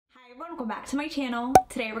everyone, welcome back to my channel.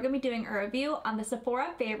 Today we're going to be doing a review on the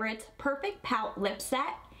Sephora Favorites Perfect Pout Lip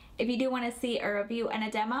Set. If you do want to see a review and a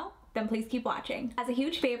demo, then please keep watching. As a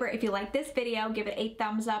huge favor, if you like this video, give it a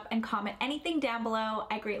thumbs up and comment anything down below.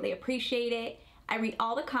 I greatly appreciate it. I read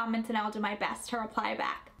all the comments and I'll do my best to reply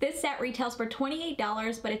back. This set retails for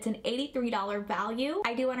 $28, but it's an $83 value.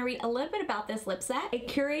 I do want to read a little bit about this lip set. A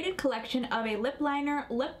curated collection of a lip liner,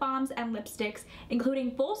 lip balms, and lipsticks,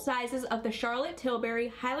 including full sizes of the Charlotte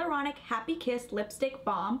Tilbury Hyaluronic Happy Kiss Lipstick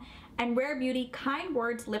Balm and Rare Beauty Kind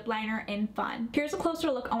Words Lip Liner in Fun. Here's a closer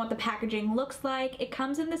look on what the packaging looks like. It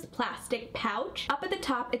comes in this plastic pouch. Up at the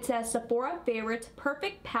top, it says Sephora Favorites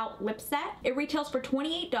Perfect Pout Lip Set. It retails for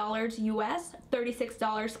 $28 US,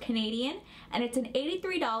 $36 Canadian, and it's an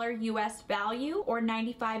 $83 US value or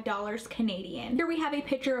 $95 Canadian. Here we have a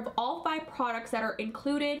picture of all 5 products that are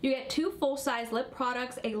included. You get 2 full-size lip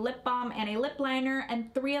products, a lip balm, and a lip liner,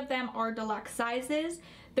 and 3 of them are deluxe sizes.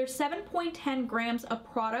 There's 7.10 grams of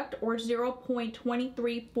product or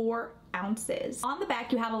 0.234 ounces. On the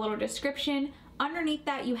back, you have a little description. Underneath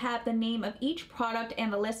that, you have the name of each product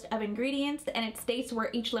and the list of ingredients, and it states where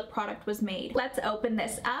each lip product was made. Let's open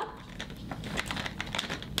this up.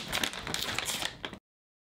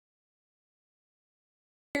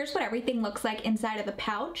 Here's what everything looks like inside of the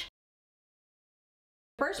pouch.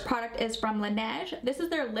 First product is from Laneige. This is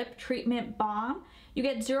their lip treatment balm. You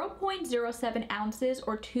get 0.07 ounces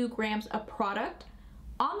or 2 grams of product.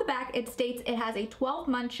 On the back, it states it has a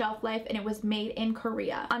 12-month shelf life and it was made in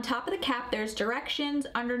Korea. On top of the cap, there's directions.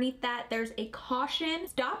 Underneath that, there's a caution.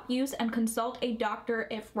 Stop use and consult a doctor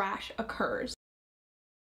if rash occurs.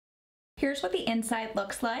 Here's what the inside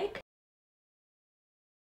looks like.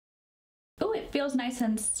 Oh, it feels nice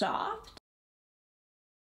and soft.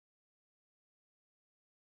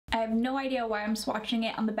 I have no idea why I'm swatching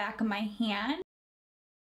it on the back of my hand.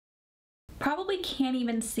 Probably can't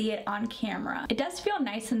even see it on camera. It does feel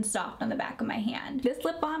nice and soft on the back of my hand. This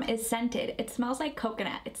lip balm is scented. It smells like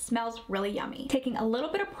coconut. It smells really yummy. Taking a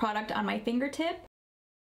little bit of product on my fingertip.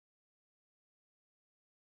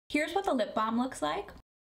 Here's what the lip balm looks like.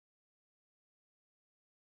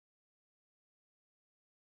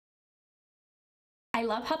 I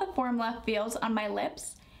love how the formula feels on my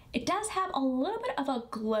lips. It does have a little bit of a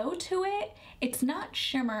glow to it. It's not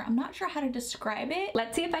shimmer. I'm not sure how to describe it.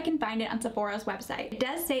 Let's see if I can find it on Sephora's website. It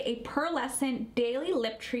does say a pearlescent daily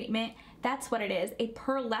lip treatment. That's what it is, a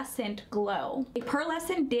pearlescent glow. A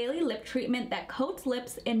pearlescent daily lip treatment that coats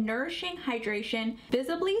lips in nourishing hydration,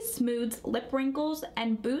 visibly smooths lip wrinkles,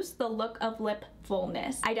 and boosts the look of lip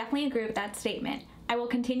fullness. I definitely agree with that statement. I will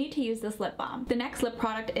continue to use this lip balm. The next lip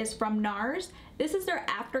product is from NARS. This is their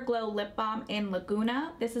Afterglow Lip Balm in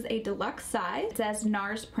Laguna. This is a deluxe size. It says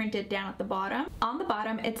NARS printed down at the bottom. On the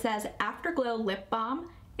bottom, it says Afterglow Lip Balm.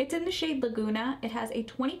 It's in the shade Laguna. It has a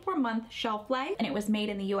 24-month shelf life, and it was made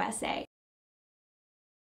in the USA.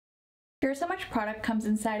 Here's how much product comes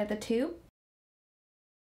inside of the tube.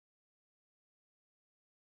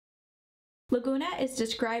 Laguna is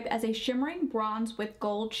described as a shimmering bronze with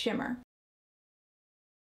gold shimmer.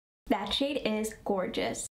 That shade is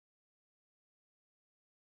gorgeous.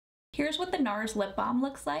 Here's what the NARS lip balm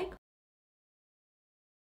looks like.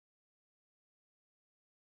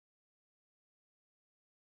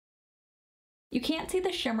 You can't see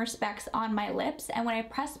the shimmer specks on my lips, and when I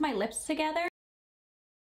press my lips together,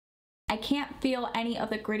 I can't feel any of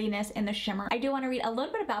the grittiness in the shimmer. I do want to read a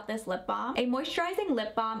little bit about this lip balm. A moisturizing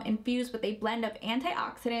lip balm infused with a blend of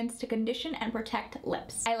antioxidants to condition and protect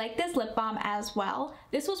lips. I like this lip balm as well.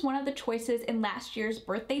 This was one of the choices in last year's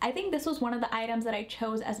birthday. I think this was one of the items that I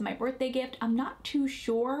chose as my birthday gift. I'm not too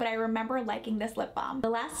sure, but I remember liking this lip balm. The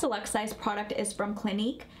last deluxe size product is from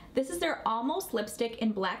Clinique. This is their Almost Lipstick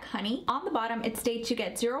in Black Honey. On the bottom, it states you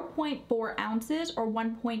get 0.4 ounces or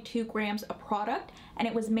 1.2 grams of product, and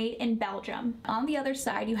it was made in Belgium. On the other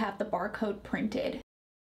side, you have the barcode printed.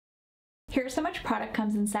 Here's how much product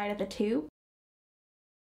comes inside of the tube.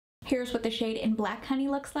 Here's what the shade in Black Honey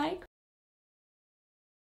looks like.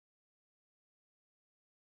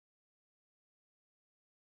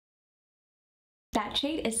 That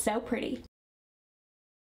shade is so pretty.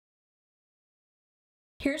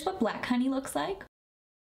 Here's what Black Honey looks like.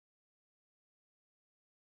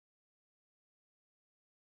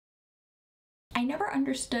 I never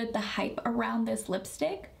understood the hype around this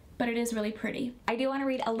lipstick, but it is really pretty. I do want to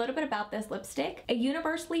read a little bit about this lipstick. A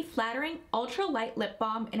universally flattering, ultra-light lip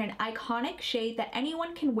balm in an iconic shade that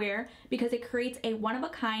anyone can wear because it creates a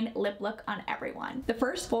one-of-a-kind lip look on everyone. The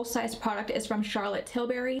first full-size product is from Charlotte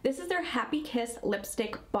Tilbury. This is their Happy Kiss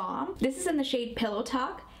Lipstick Balm. This is in the shade Pillow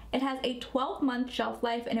Talk. It has a 12-month shelf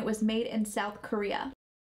life and it was made in South Korea.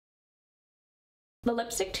 The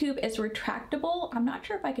lipstick tube is retractable. I'm not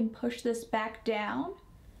sure if I can push this back down.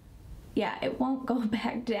 Yeah, it won't go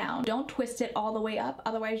back down. Don't twist it all the way up,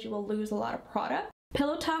 otherwise you will lose a lot of product.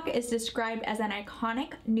 Pillow Talk is described as an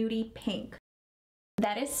iconic nudie pink.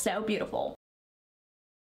 That is so beautiful.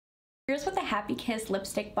 Here's what the Happy Kiss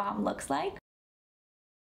lipstick balm looks like.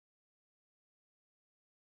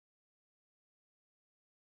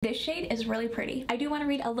 This shade is really pretty. I do want to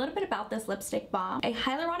read a little bit about this lipstick balm. A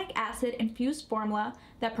hyaluronic acid infused formula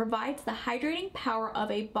that provides the hydrating power of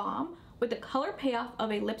a balm with the color payoff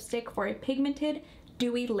of a lipstick for a pigmented,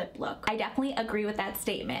 dewy lip look. I definitely agree with that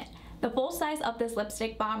statement. The full size of this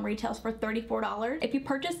lipstick balm retails for $34. If you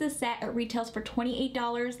purchase this set, it retails for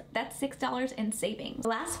 $28. That's $6 in savings. The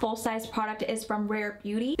last full size product is from Rare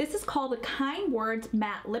Beauty. This is called the Kind Words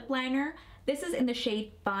Matte Lip Liner. This is in the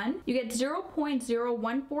shade Fun. You get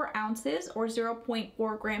 0.014 ounces or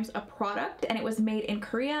 0.4 grams of product, and it was made in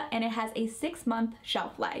Korea, and it has a 6-month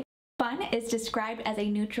shelf life. Fun is described as a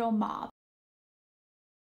neutral mauve.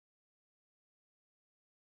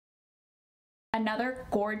 Another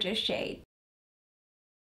gorgeous shade.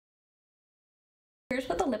 Here's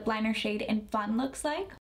what the lip liner shade in Fun looks like.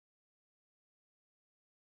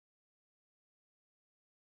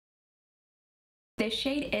 This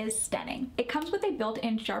shade is stunning. It comes with a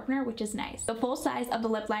built-in sharpener, which is nice. The full size of the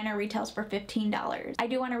lip liner retails for $15. I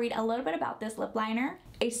do want to read a little bit about this lip liner.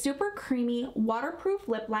 A super creamy, waterproof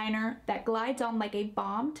lip liner that glides on like a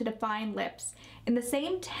balm to define lips in the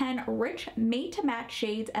same 10 rich made-to-match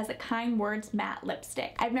shades as a Kind Words matte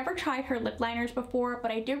lipstick. I've never tried her lip liners before,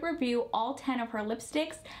 but I did review all 10 of her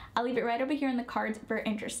lipsticks. I'll leave it right over here in the cards if you're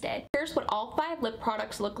interested. Here's what all 5 lip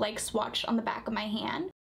products look like swatched on the back of my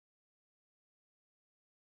hand.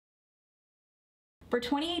 For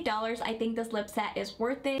 $28, I think this lip set is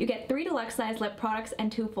worth it. You get 3 deluxe size lip products and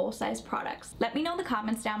 2 full size products. Let me know in the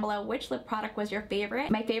comments down below which lip product was your favorite.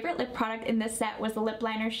 My favorite lip product in this set was the lip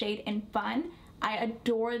liner shade in Fun. I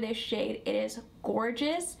adore this shade. It is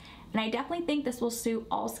gorgeous, and I definitely think this will suit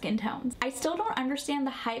all skin tones. I still don't understand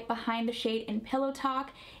the hype behind the shade in Pillow Talk.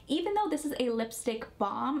 Even though this is a lipstick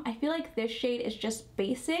balm, I feel like this shade is just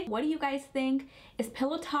basic. What do you guys think? Is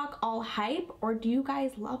Pillow Talk all hype, or do you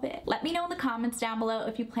guys love it? Let me know in the comments down below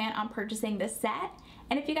if you plan on purchasing this set.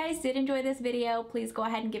 And if you guys did enjoy this video, please go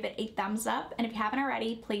ahead and give it a thumbs up. And if you haven't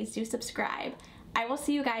already, please do subscribe. I will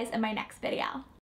see you guys in my next video.